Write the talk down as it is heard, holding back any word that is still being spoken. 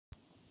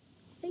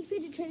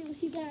doing fidget trading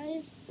with you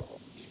guys.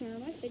 Here are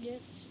my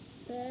fidgets.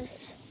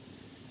 This,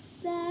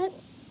 that,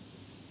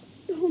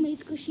 homemade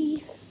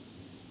squishy,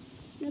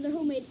 another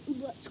homemade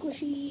butt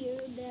squishy,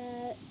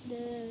 that,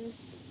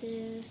 this,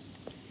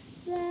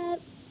 that.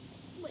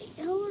 Wait,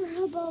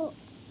 how about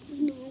let's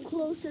move them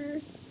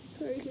closer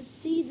so you can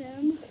see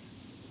them.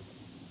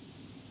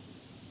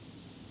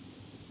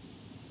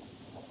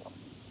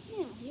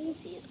 Yeah, you can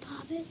see the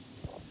poppets.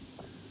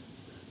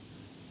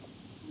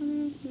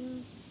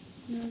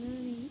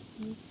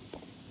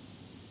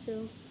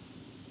 So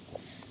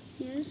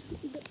here's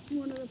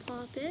one of the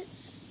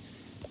poppets.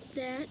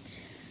 That.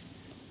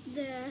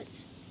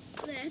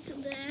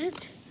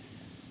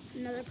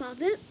 Another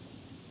poppet.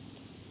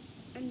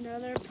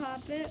 Another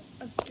poppet.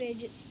 A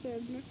fidget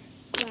spinner.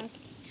 Rocket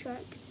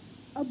truck.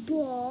 A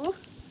ball.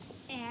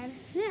 And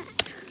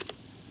that.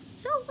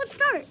 So let's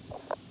start.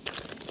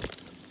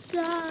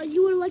 So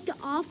you would like to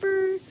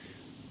offer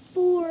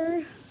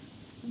for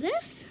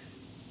this?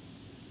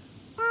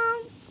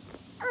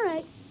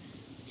 Alright.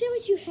 Let's see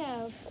what you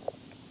have.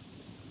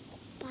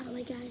 By the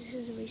way, guys, this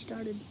isn't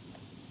restarted.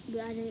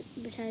 I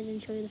didn't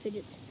show you the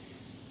fidgets.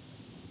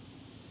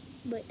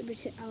 But I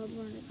would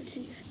want to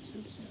pretend you have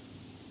some, so.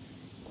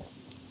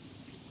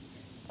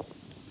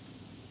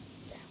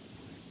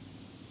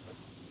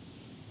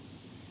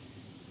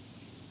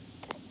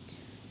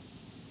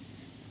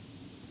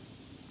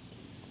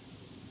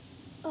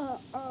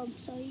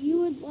 So you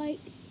would like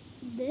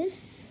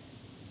this?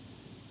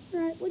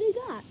 Right, what do you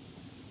got?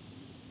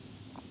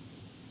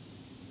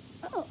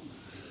 Oh,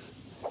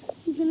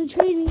 you're gonna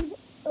trade me.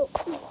 Oh,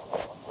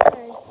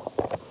 sorry,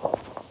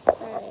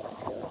 I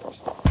accidentally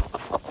pushed it.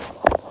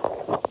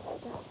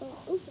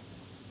 Oh.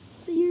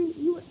 So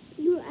you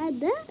add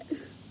that?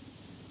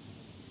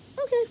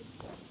 Okay.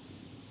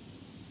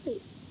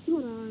 Wait,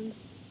 hold on.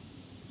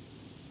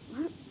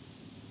 What?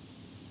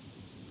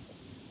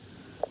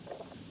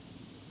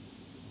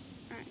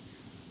 Alright,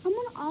 I'm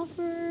gonna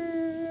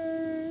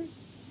offer.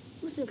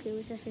 What's okay?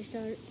 Let's actually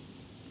start.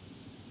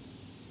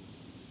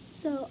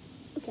 So,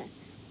 okay.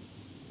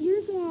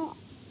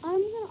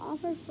 I'm gonna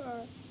offer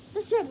for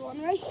this red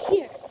one right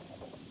here.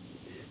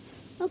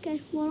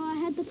 Okay, what do I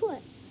have to put?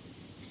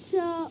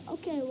 So,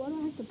 okay, what do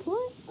I have to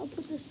put? I'll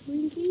put the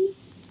Slinky,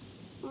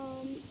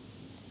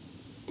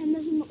 and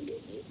this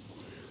monkey.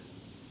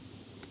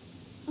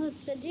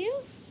 What's a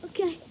do?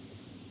 Okay.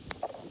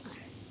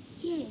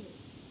 Yay.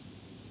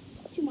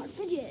 2 more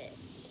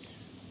fidgets.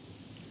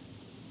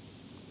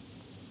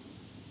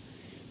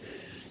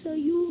 So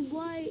you would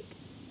like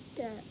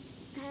to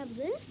have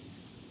this?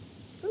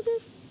 Okay.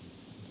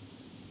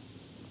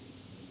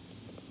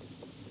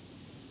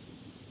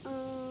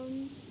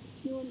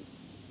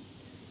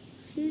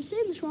 You're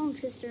saying this wrong,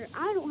 sister.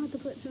 I don't have to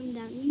put something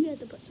down. You have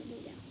to put something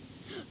down.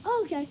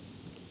 Oh, okay.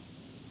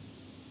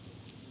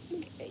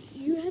 Okay,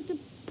 you have to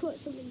put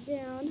something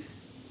down.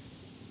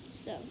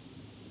 So,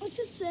 let's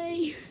just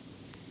say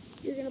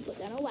you're gonna put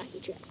down a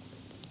wacky track.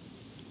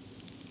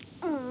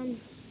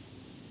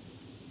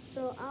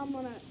 So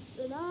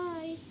did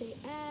I say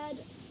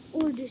add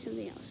or do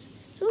something else?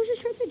 So let's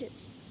just try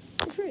fidgets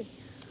for free.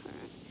 All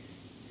right,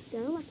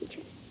 got a wacky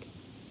track.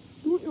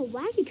 You want no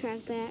wacky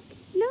track back?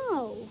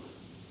 No.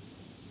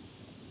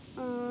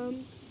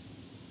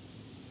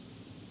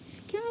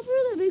 Can I offer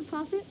the big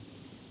poppet?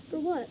 For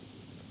what?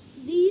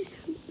 These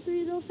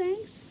 3 little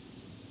fangs?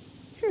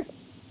 Sure.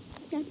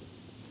 Okay.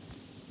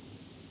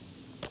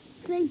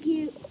 Thank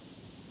you.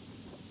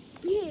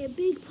 Yeah,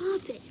 big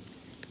poppet.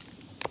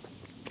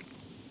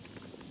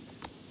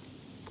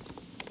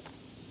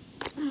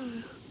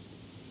 You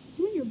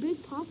want your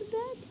big poppet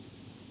back?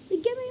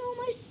 Then give me all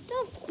my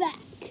stuff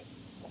back.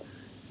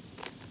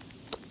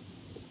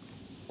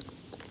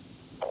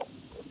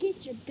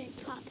 Get your big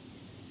poppet.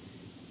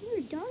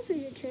 We're done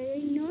fidget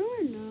trading. No,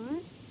 we're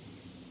not.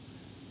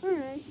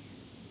 Alright.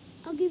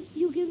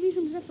 You'll give me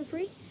some stuff for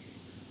free?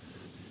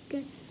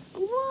 Okay.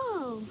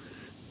 Whoa!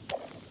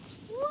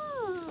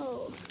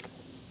 Whoa!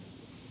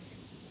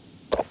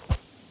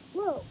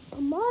 Whoa,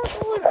 a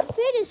marble and a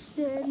fidget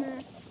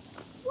spinner.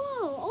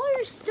 Whoa, all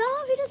your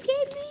stuff you just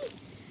gave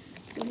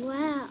me?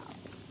 Wow.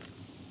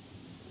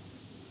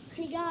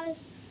 Hey guys,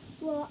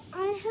 well,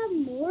 I have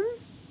more.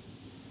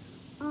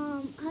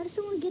 I just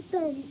want to get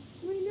them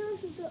right now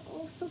since they're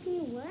all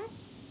soaking wet.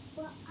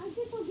 But I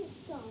guess I'll get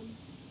some.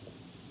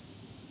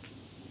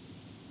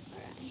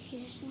 Alright,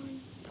 here's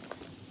one.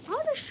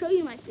 I'll just show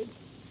you my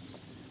fidgets.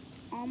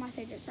 All my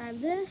fidgets. I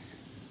have this,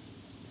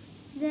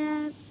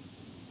 that,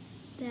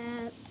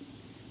 that,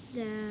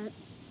 that,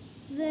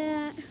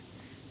 that,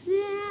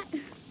 that,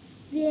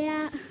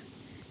 that,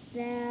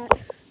 that,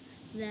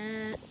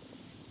 that,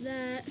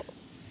 that,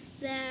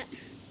 that,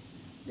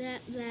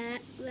 that,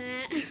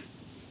 that,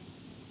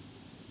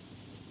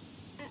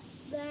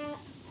 that,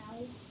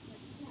 ow,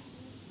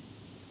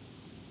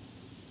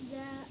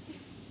 that,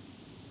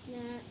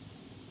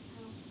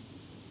 ow,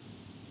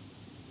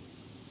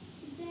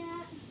 that,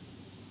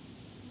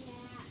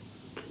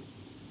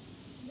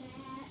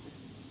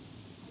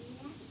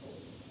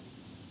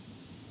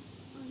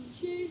 and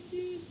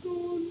JC's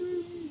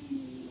gonna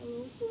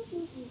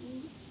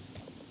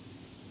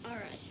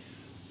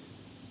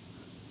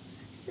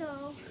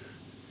So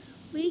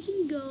we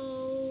can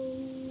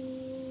go